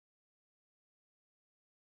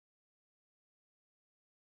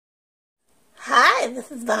Hi, this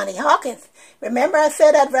is Bonnie Hawkins. Remember I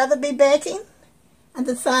said I'd rather be baking? And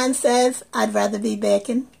the sign says I'd rather be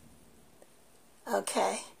baking.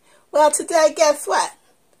 Okay. Well, today, guess what?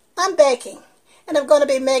 I'm baking. And I'm going to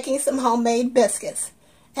be making some homemade biscuits.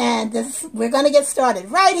 And we're going to get started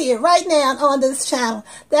right here, right now on this channel.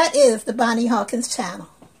 That is the Bonnie Hawkins channel.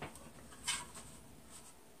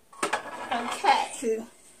 Okay.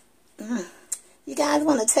 You guys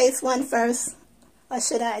want to taste one first? Or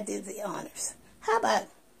should I do the honors? How about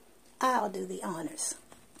I'll do the honors?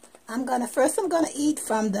 First I'm gonna eat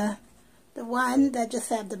from the one that just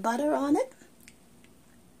have the butter on it.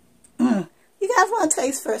 You guys want to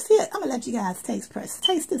taste first? Here, I'm gonna let you guys taste first.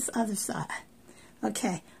 Taste this other side.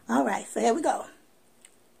 Okay. All right. So here we go.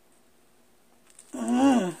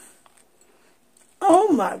 Oh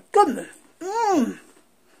my goodness.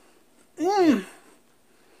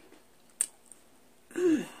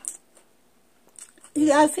 You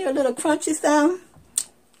guys hear a little crunchy sound?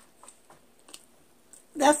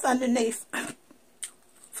 That's underneath,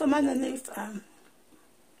 from underneath,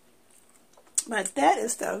 but that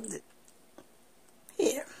is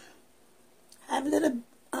here. I have a little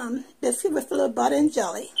biscuit with a little butter and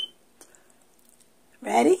jelly.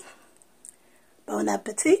 Ready? Bon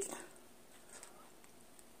appetit.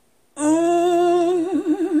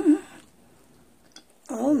 Oh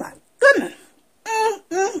my goodness.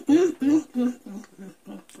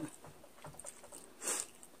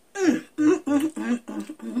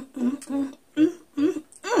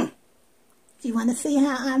 If you want to see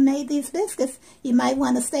how I made these biscuits, you might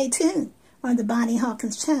want to stay tuned on the Bonnie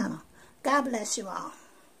Hawkins channel. God bless you all.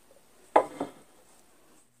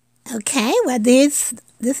 Okay, well this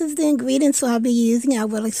is the ingredients I'll be using. I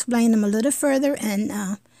will explain them a little further in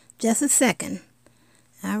just a second.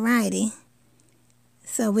 Alrighty.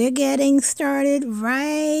 So we're getting started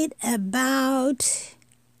right about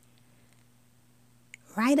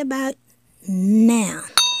now.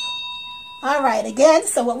 All right, again,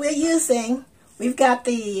 so what we're using, we've got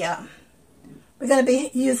we're going to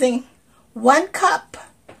be using 1 cup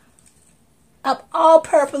of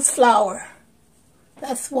all-purpose flour.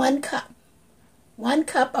 That's 1 cup. 1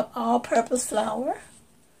 cup of all-purpose flour.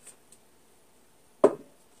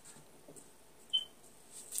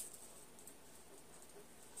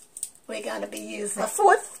 We're going to be using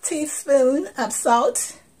 1/4 teaspoon of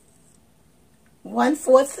salt.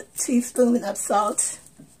 1/4 teaspoon of salt.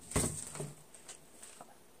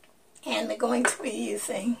 And we're going to be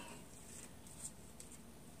using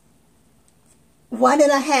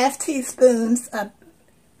 1½ teaspoons of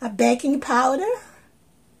baking powder.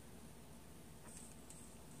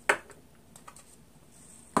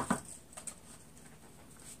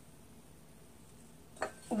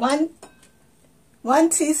 One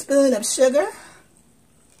teaspoon of sugar.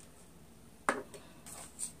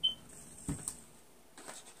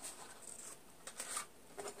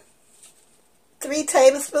 3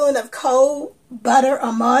 tablespoons of cold butter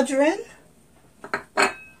or margarine.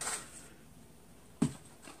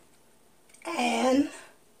 And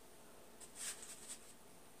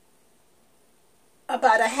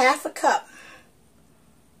about 1/2 cup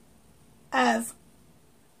of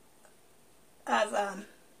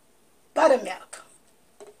buttermilk.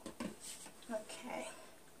 Okay.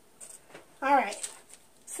 All right.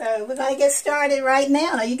 So we're going to get started right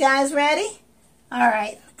now. Are you guys ready? All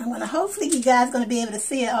right. Hopefully you guys are going to be able to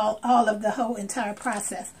see all of the whole entire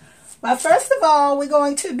process. Well, first of all, we're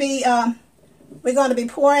going to be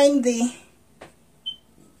pouring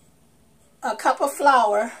a cup of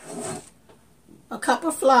flour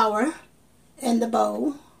in the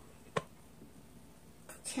bowl.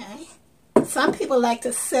 Okay. Some people like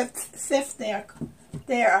to sift their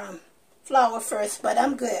flour first, but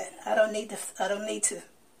I'm good. I don't need to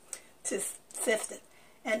sift it.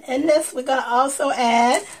 And in this, we're going to also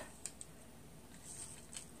add,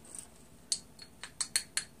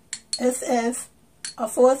 this is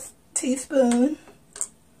 1/4 teaspoon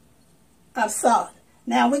of salt.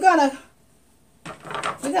 Now we're gonna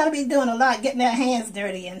be doing a lot, getting our hands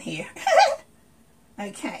dirty in here.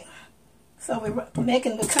 Okay, so we're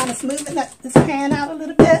kind of smoothing this pan out a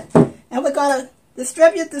little bit, and we're gonna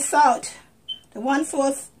distribute the salt, the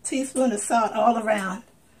 1/4 teaspoon of salt, all around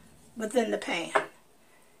within the pan.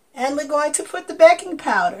 And we're going to put the baking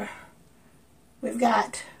powder. We've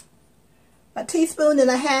got 1.5 teaspoons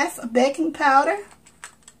of baking powder.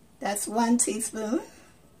 That's 1 teaspoon.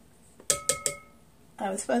 I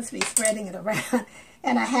was supposed to be spreading it around.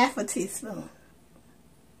 And 1/2 teaspoon.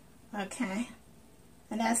 Okay.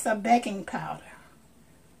 And that's our baking powder.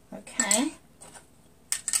 Okay.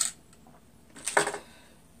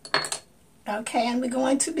 Okay, and we're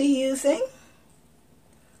going to be using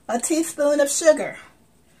a teaspoon of sugar.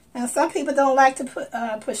 Now some people don't like to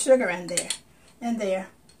put sugar in their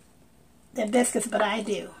biscuits, but I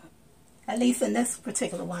do. At least in this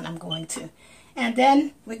particular one I'm going to. And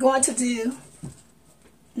then we're going to do,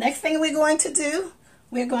 next thing we're going to do,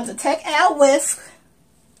 we're going to take our whisk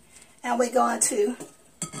and we're going to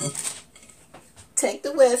take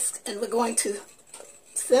the whisk and we're going to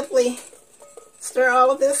simply stir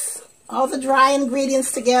all of this, all the dry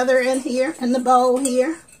ingredients together in here, in the bowl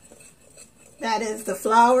here. That is the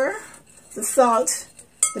flour, the salt,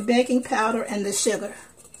 the baking powder, and the sugar.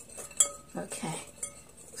 Okay.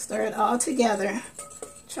 Stir it all together.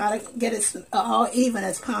 Try to get it all even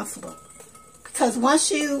as possible. Because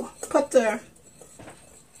once you put the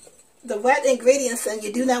wet ingredients in,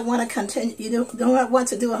 you do not want to continue, you do not want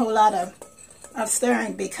to do a whole lot of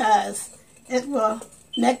stirring because it will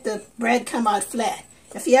make the bread come out flat.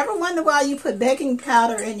 If you ever wonder why you put baking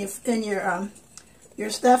powder in your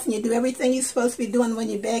stuff and you do everything you're supposed to be doing when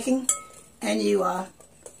you're baking, and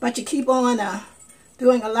but you keep on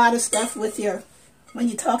doing a lot of stuff with when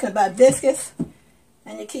you're talking about biscuits,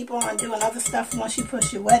 and you keep on doing other stuff once you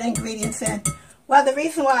put your wet ingredients in. Well, the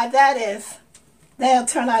reason why that is, they'll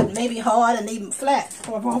turn out maybe hard and even flat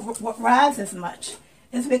or won't rise as much.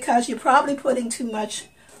 It's because you're probably putting too much,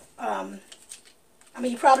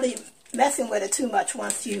 you're probably messing with it too much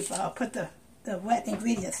once you've put the wet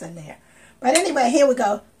ingredients in there. But anyway, here we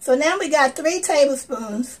go. So now we got 3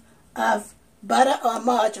 tablespoons of butter or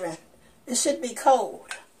margarine. It should be cold.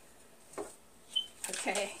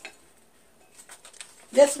 Okay.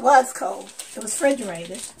 This was cold. It was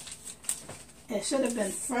refrigerated. It should have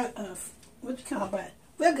been, but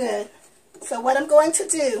we're good. So what I'm going to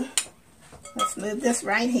do, let's move this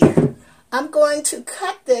right here. I'm going to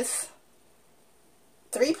cut this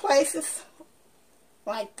 3 places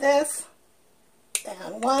like this,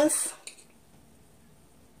 down once.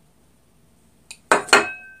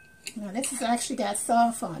 Now this has actually got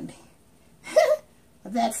soft on me,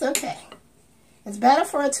 but that's okay. It's better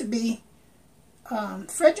for it to be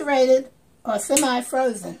refrigerated or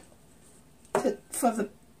semi-frozen for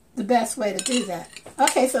the best way to do that.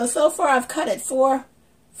 Okay, so far I've cut it four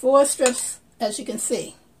strips, as you can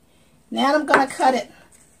see. Now I'm going to cut it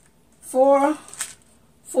four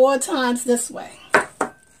times this way.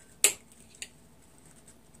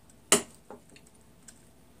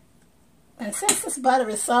 And since this butter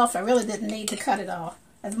is soft, I really didn't need to cut it all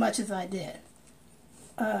as much as I did.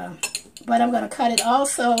 But I'm going to cut it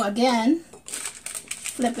also again,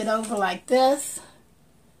 flip it over like this,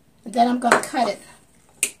 and then I'm going to cut it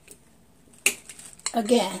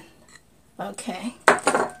again. Okay.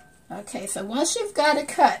 Okay, so once you've got it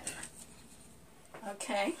cut,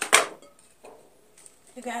 okay,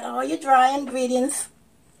 you got all your dry ingredients,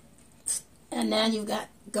 and now you've got,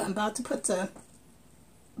 I'm about to put the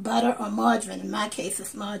butter or margarine, in my case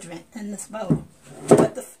it's margarine, in this bowl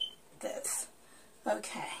with this.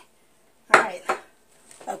 Okay. Alright.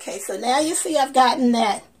 Okay, so now you see I've gotten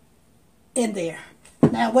that in there.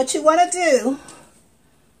 Now what you want to do,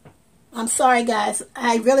 I'm sorry guys,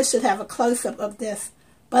 I really should have a close-up of this,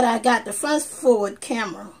 but I got the front forward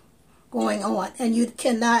camera going on, and you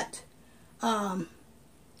cannot, on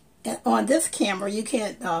this camera, you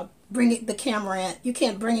can't bring the camera in, you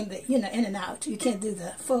can't bring the, in and out, you can't do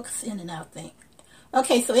the focus in and out thing.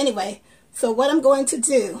 Okay, so anyway, so what I'm going to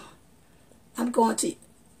do, I'm going to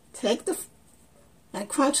take and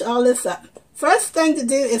crunch all this up. First thing to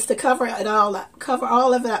do is to cover it all up, cover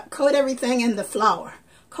all of it up, coat everything in the flour,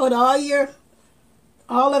 coat all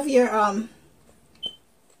of your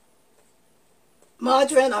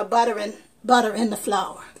margarine or butter in the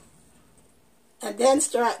flour, and then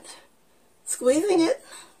start squeezing it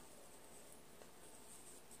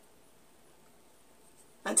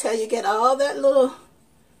until you get all that little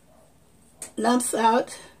lumps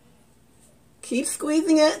out. Keep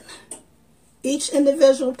squeezing it, each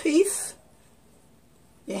individual piece.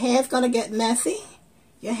 Your hand's going to get messy.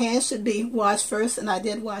 Your hands should be washed first, and I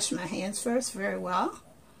did wash my hands first very well.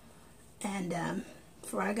 And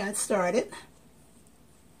before I got started,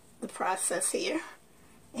 the process here.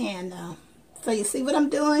 And so you see what I'm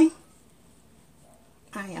doing?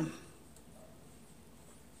 I am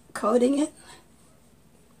coating it,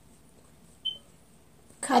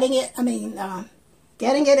 cutting it,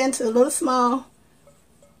 getting it into little small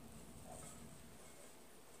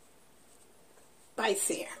bites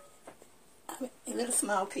here. Little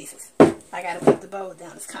small pieces. I got to put the bowl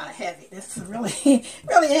down. It's kind of heavy. This is a really,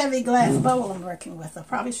 really heavy glass bowl I'm working with. I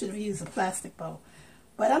probably should have used a plastic bowl.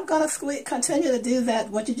 But I'm going to continue to do that,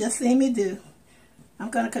 what you just seen me do.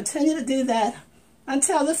 I'm going to continue to do that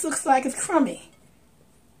until this looks like it's crummy.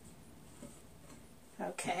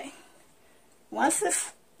 Okay.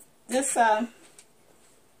 Once this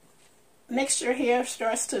mixture here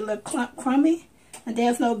starts to look crummy, and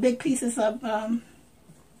there's no big pieces of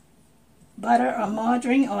butter or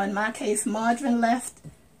margarine, or in my case margarine left,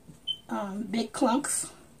 big clumps,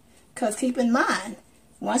 because keep in mind,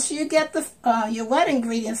 once you get the your wet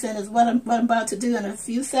ingredients in, is what I'm about to do in a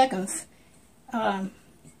few seconds,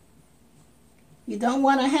 you don't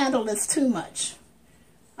want to handle this too much,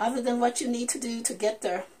 other than what you need to do to get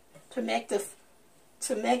the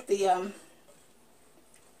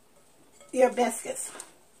your biscuits,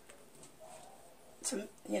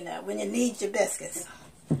 when you need your biscuits.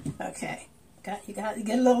 Okay, you get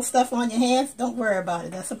a little stuff on your hands. Don't worry about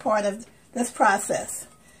it. That's a part of this process.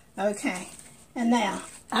 Okay, and now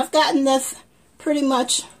I've gotten this pretty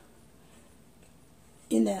much,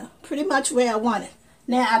 pretty much where I want it.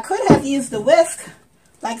 Now I could have used the whisk,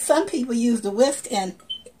 like some people use the whisk and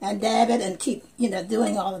dab it and keep,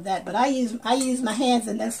 doing all of that. But I use my hands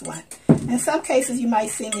in this one. In some cases, you might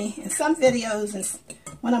see me in some videos, and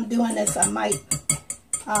when I'm doing this, I might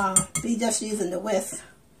be just using the whisk.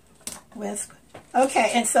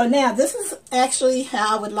 Okay, and so now this is actually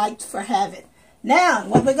how I would like to have it. Now,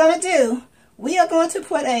 what we're going to do, we are going to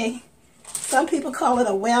put some people call it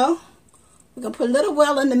a well. We're going to put a little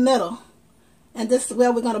well in the middle, and this is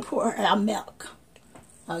where we're going to pour our milk.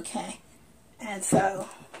 Okay, and so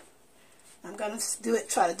I'm going to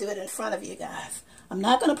try to do it in front of you guys. I'm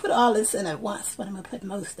not going to put all this in at once, but I'm going to put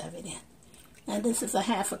most of it in. And this is a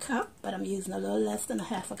 1/2 cup, but I'm using a little less than a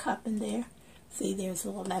 1/2 cup in there. See, there's a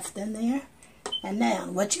little left in there. And now,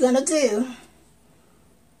 what you're going to do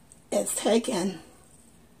is take and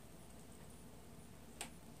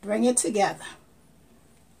bring it together.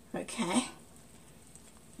 Okay?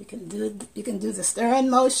 You can do the stirring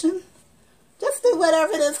motion. Just do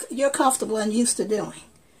whatever it is you're comfortable and used to doing.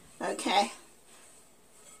 Okay?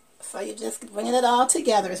 So you're just bringing it all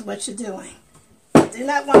together is what you're doing. You do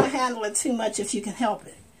not want to handle it too much if you can help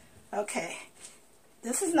it. Okay.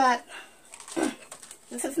 This is not,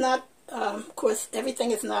 of course,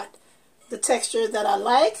 everything is not the texture that I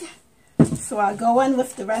like. So I'll go in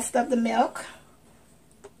with the rest of the milk.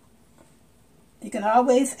 You can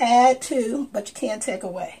always add to, but you can't take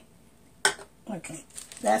away. Okay.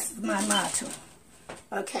 That's my motto.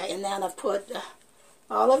 Okay, and now I've put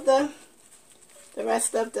all of the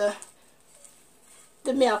rest of the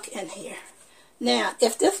milk in here. Now,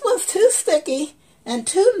 if this was too sticky and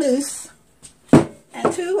too loose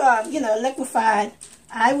and too, liquefied,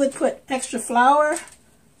 I would put extra flour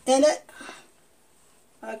in it.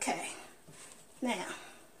 Okay, now.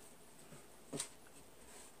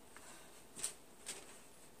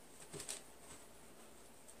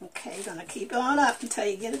 Okay, you're going to keep on up until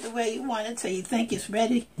you get it the way you want it, until you think it's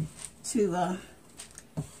ready to,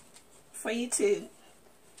 for you to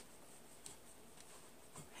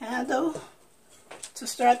handle, to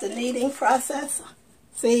start the kneading process.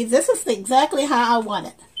 See, this is exactly how I want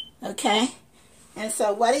it, okay? And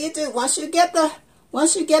so what do? Once you get it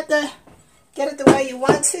the way you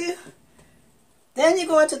want to, then you're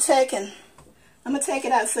going to take and, I'm going to take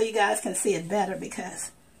it out so you guys can see it better, because,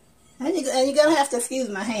 and you're going to have to excuse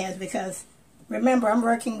my hands, because remember, I'm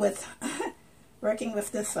working with,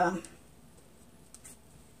 this, Now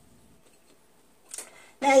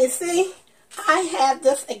you see, I have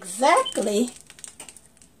this exactly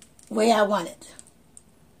where I want it.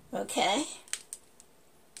 Okay?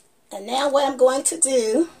 And now what I'm going to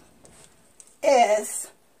do is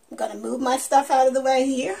I'm going to move my stuff out of the way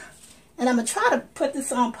here. And I'm going to try to put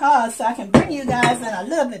this on pause so I can bring you guys in a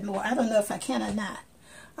little bit more. I don't know if I can or not.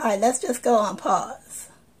 Alright, let's just go on pause.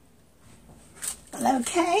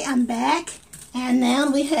 Okay, I'm back. And now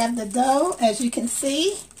we have the dough, as you can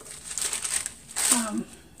see.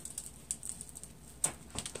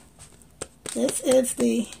 This is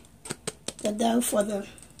the dough for the,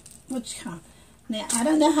 now I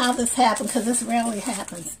don't know how this happened, because this rarely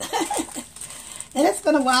happens. And it's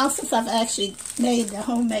been a while since I've actually made the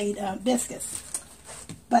homemade biscuits.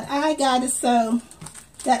 But I got it so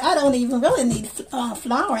that I don't even really need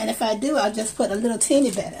flour, and if I do, I'll just put a little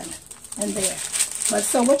teeny bit in there. But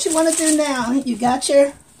so what you want to do now, you got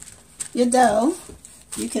your dough.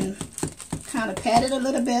 You can kind of pat it a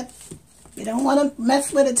little bit. You don't want to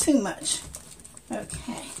mess with it too much.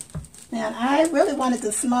 Okay. Now I really wanted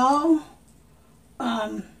the small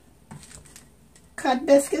cut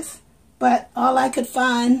biscuits, but all I could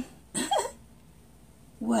find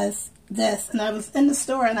was this. And I was in the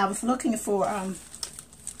store and I was looking for an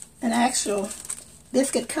actual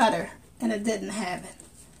biscuit cutter, and it didn't have it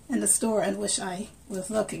in the store in which I was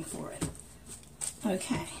looking for it.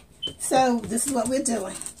 Okay. So this is what we're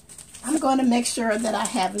doing. I'm going to make sure that I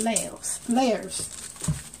have layers.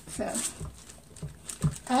 So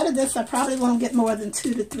out of this, I probably won't get more than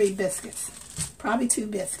 2 to 3 biscuits. Probably 2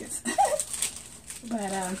 biscuits.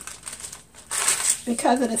 But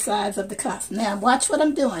because of the size of the cup. Now watch what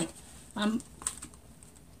I'm doing.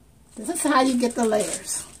 This is how you get the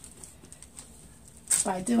layers.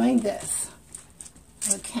 By doing this.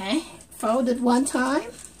 Okay. Fold it one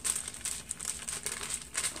time.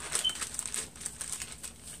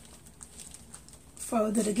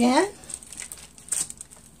 Fold it again.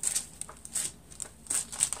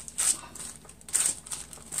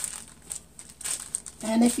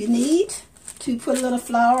 And if you need to put a little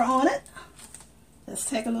flour on it, let's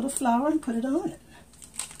take a little flour and put it on it.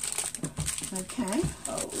 Okay,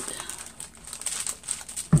 fold.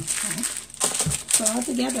 Okay. So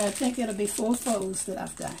altogether, I think it'll be 4 folds that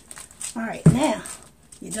I've done. All right, now,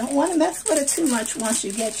 you don't want to mess with it too much once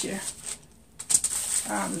you get your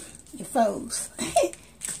folds.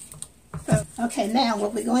 So, okay, now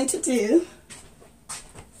what we're going to do,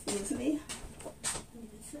 excuse me,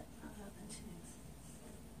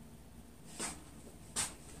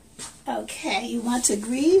 okay, you want to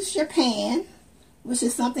grease your pan, which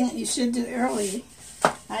is something that you should do early.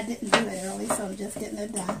 I didn't do it early, so I'm just getting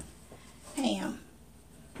it done. Ham.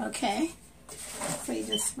 Okay, so you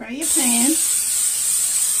just spray your pan.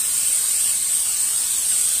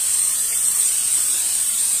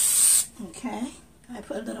 Okay, I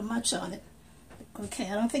put a little much on it. Okay,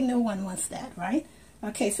 I don't think no one wants that, right?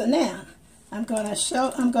 Okay, so now I'm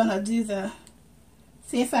gonna do the,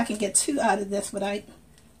 see if I can get 2 out of this without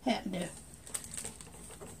having to.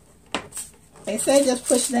 They say just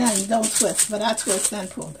push down and don't twist, but I twist and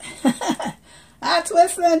pull. I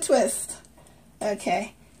twist and twist.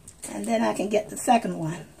 Okay, and then I can get the second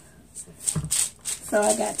one. So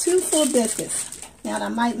I got 2 full biscuits. Now I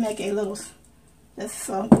might make a little, just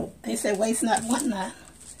so they say waste not, want not.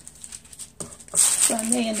 So I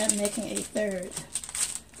may end up making a 3rd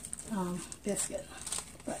biscuit.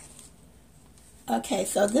 But, okay,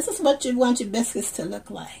 so this is what you want your biscuits to look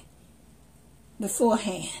like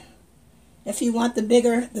beforehand. If you want the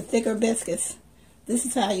thicker biscuits, this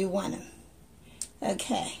is how you want them.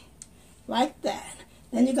 Okay, like that.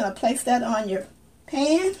 Then you're going to place that on your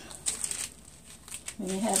pan.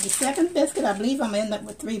 And you have the second biscuit. I believe I'm end up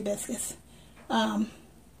with 3 biscuits.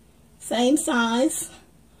 Same size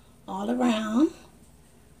all around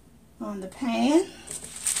on the pan.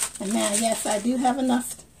 And now, yes, I do have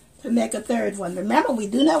enough to make a 3rd one. Remember, we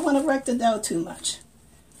do not want to work the dough too much.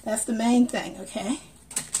 That's the main thing, okay?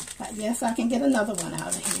 But yes, I can get another one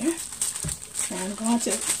out of here. And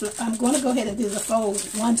I'm going to go ahead and do the fold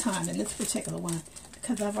one time in this particular one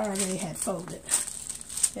because I've already had folded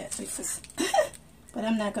it before. But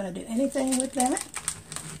I'm not going to do anything with that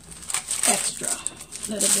extra.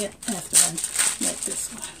 A little bit after I make this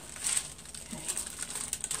one. Okay.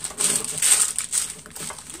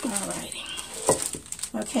 Alrighty.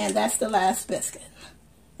 Okay, and that's the last biscuit.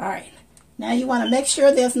 Alright. Now you want to make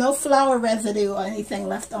sure there's no flour residue or anything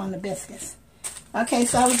left on the biscuits. Okay,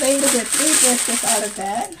 so I was able to get 3 biscuits out of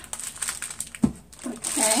that.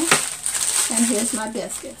 Okay. And here's my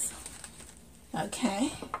biscuits.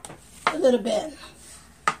 Okay. A little bit.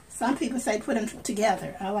 Some people say put them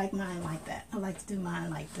together. I like mine like that. I like to do mine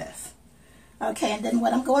like this. Okay, and then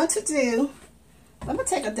what I'm going to do, I'm going to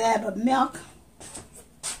take a dab of milk.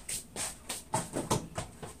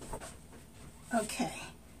 Okay.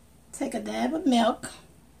 Take a dab of milk.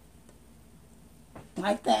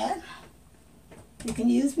 Like that. You can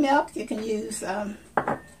use milk. You can use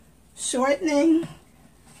shortening.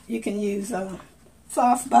 You can use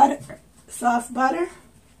soft butter.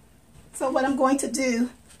 So what I'm going to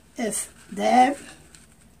do is dab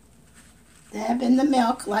in the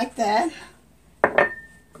milk like that,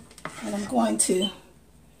 and I'm going to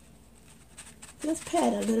just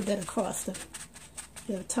pat a little bit across the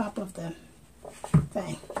top of the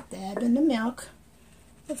thing. Dab in the milk,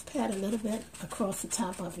 just pat a little bit across the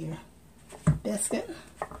top of your biscuit.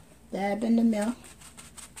 Dab in the milk,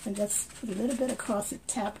 and just put a little bit across the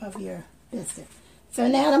top of your biscuit. So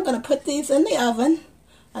now I'm going to put these in the oven.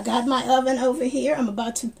 I got my oven over here. I'm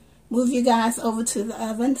about to move you guys over to the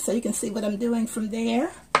oven so you can see what I'm doing from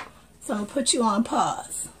there. So I'm going to put you on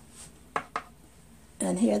pause.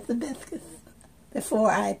 And here's the biscuits before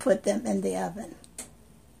I put them in the oven.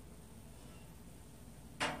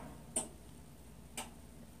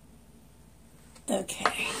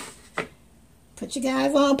 Okay. Put you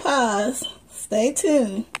guys on pause. Stay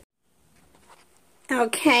tuned.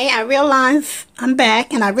 Okay, I realize I'm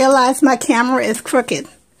back and I realize my camera is crooked,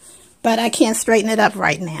 but I can't straighten it up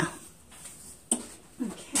right now.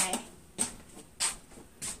 Okay.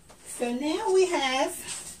 So now we have,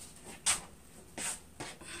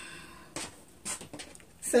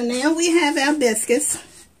 our biscuits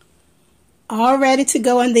all ready to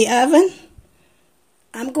go in the oven.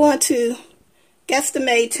 I'm going to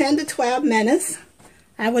guesstimate 10 to 12 minutes.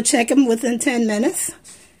 I will check them within 10 minutes.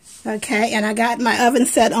 Okay, and I got my oven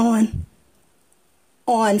set on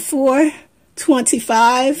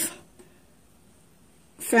 425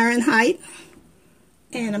 Fahrenheit.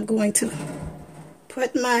 And I'm going to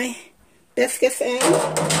put my biscuits in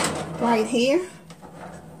right here.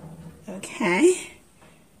 Okay.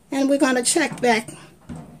 And we're going to check back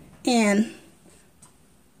in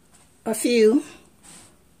a few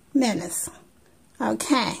minutes.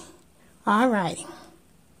 Okay. All right.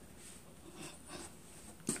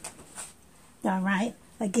 All right.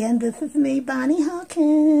 Again, this is me, Bonnie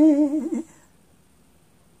Hawkins.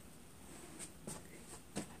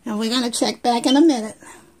 And we're going to check back in a minute.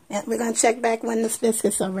 And we're going to check back when the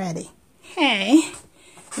biscuits are ready. Hey,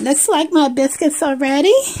 looks like my biscuits are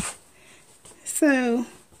ready. So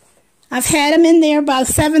I've had them in there about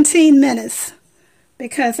 17 minutes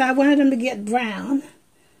because I wanted them to get brown.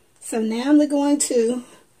 So now we're going to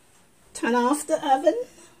turn off the oven.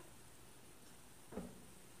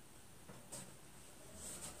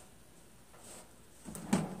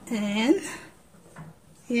 And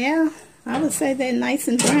yeah, I would say they're nice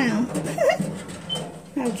and brown.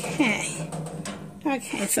 Okay.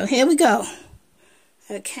 Okay, so here we go.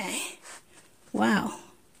 Okay. Wow.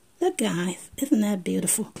 Look, guys. Isn't that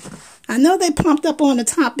beautiful? I know they pumped up on the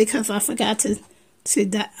top because I forgot to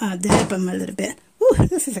dab them a little bit. Ooh,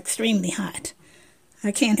 this is extremely hot.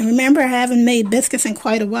 I can't remember. I haven't made biscuits in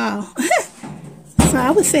quite a while. So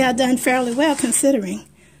I would say I've done fairly well considering.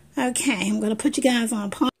 Okay, I'm going to put you guys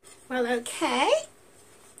on pause. Well, okay.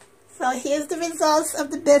 So here's the results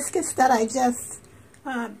of the biscuits that I just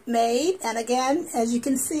made. And again, as you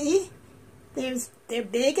can see, they're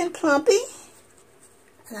big and plumpy.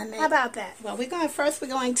 And how about that? Well, we're going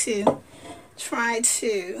to try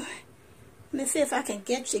to, let me see if I can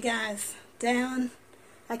get you guys down.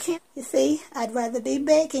 I can't, you see, I'd rather be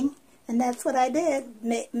baking. And that's what I did.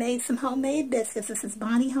 Made some homemade biscuits. This is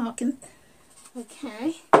Bonnie Hawkins.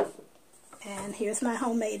 Okay. And here's my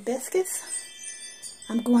homemade biscuits.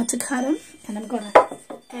 I'm going to cut them. And I'm going to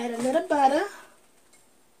add a little butter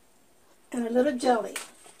and a little jelly.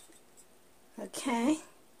 Okay.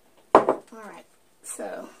 Alright.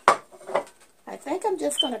 So, I think I'm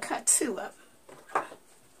just going to cut two up.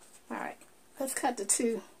 Alright. Let's cut the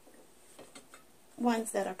two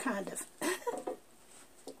ones that are kind of...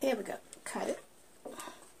 There we go. Cut it.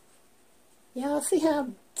 Y'all see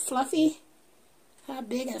how fluffy, how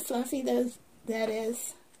big and fluffy that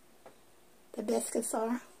is? The biscuits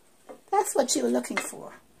are. That's what you were looking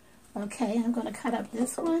for. Okay, I'm going to cut up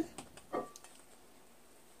this one.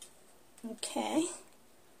 Okay.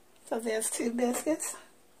 So there's two biscuits.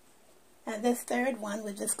 And this third one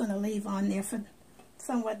we're just going to leave on there for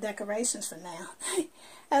somewhat decorations for now.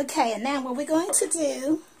 Okay, and now what we're going to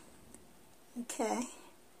do, okay,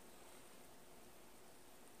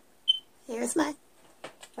 here's my,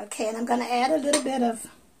 okay, and I'm going to add a little bit of,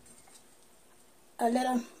 a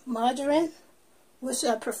little margarine, which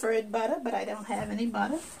I preferred butter, but I don't have any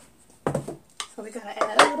butter. So we're going to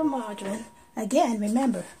add a little margarine. Again,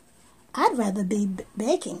 remember, I'd rather be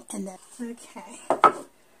baking in that. Okay.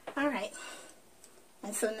 All right.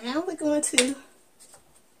 And so now we're going to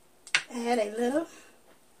add a little.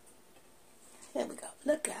 There we go.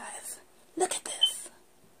 Look, guys. Look at this.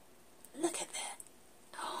 Look at that.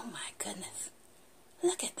 Oh, my goodness.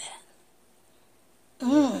 Look at that.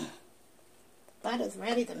 Mmm. Butter's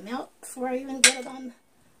ready to melt before I even get it on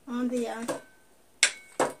the...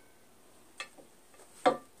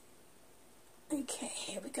 Okay,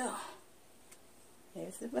 here we go.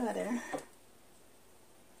 Here's the butter.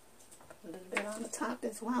 A little bit on the top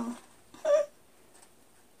as well.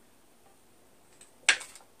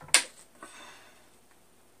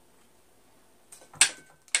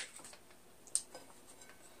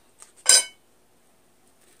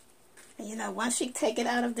 And you know, once you take it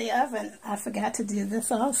out of the oven, I forgot to do this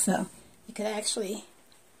also. You could actually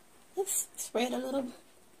just spread a little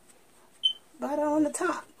butter on the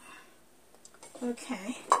top.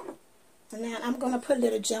 Okay. And now I'm going to put a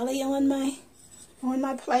little jelly on my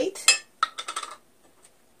plate.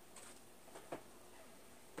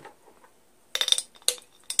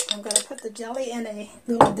 I'm going to put the jelly in a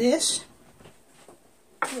little dish.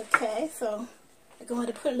 Okay, so I'm going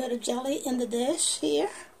to put a little jelly in the dish here.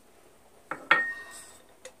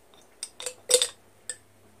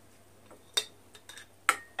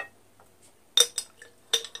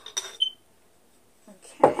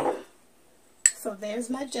 So there's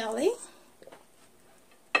my jelly.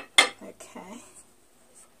 Okay.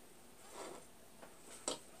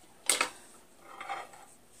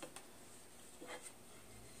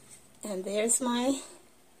 And there's my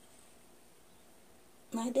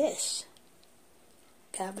dish.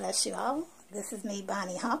 God bless you all. This is me,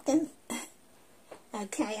 Bonnie Hawkins.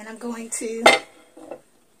 Okay, and I'm going to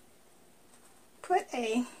put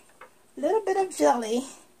a little bit of jelly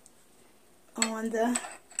on the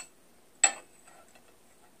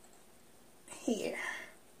here.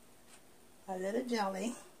 A little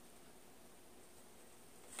jelly.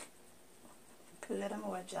 Put a little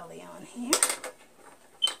more jelly on here.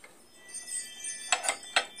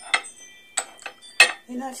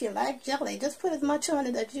 You know, if you like jelly, just put as much on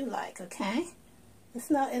it as you like, okay?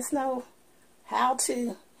 It's no how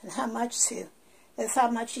to and how much to. It's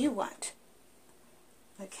how much you want.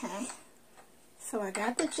 Okay? So I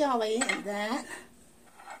got the jelly in that.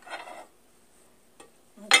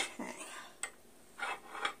 Okay.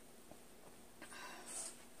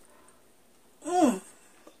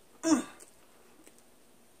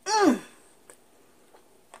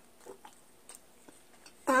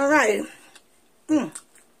 All right.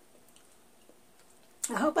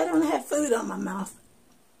 I hope I don't have food on my mouth.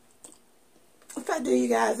 If I do, you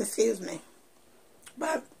guys, excuse me.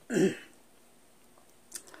 But,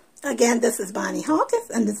 again, this is Bonnie Hawkins,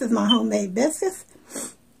 and this is my homemade biscuits.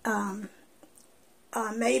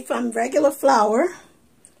 Made from regular flour,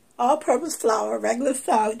 all-purpose flour, regular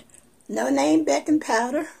salt, no-name baking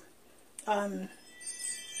powder,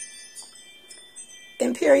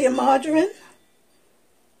 imperial margarine,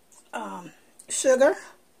 sugar,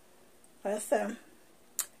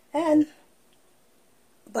 and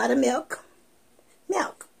buttermilk,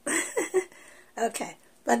 milk. Okay,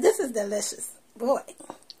 but this is delicious. Boy.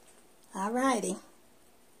 Alrighty.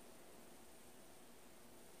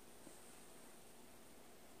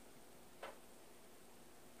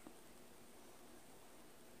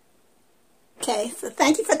 Okay, so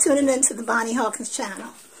thank you for tuning in to the Bonnie Hawkins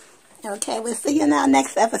channel. Okay, we'll see you in our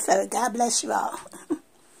next episode. God bless you all.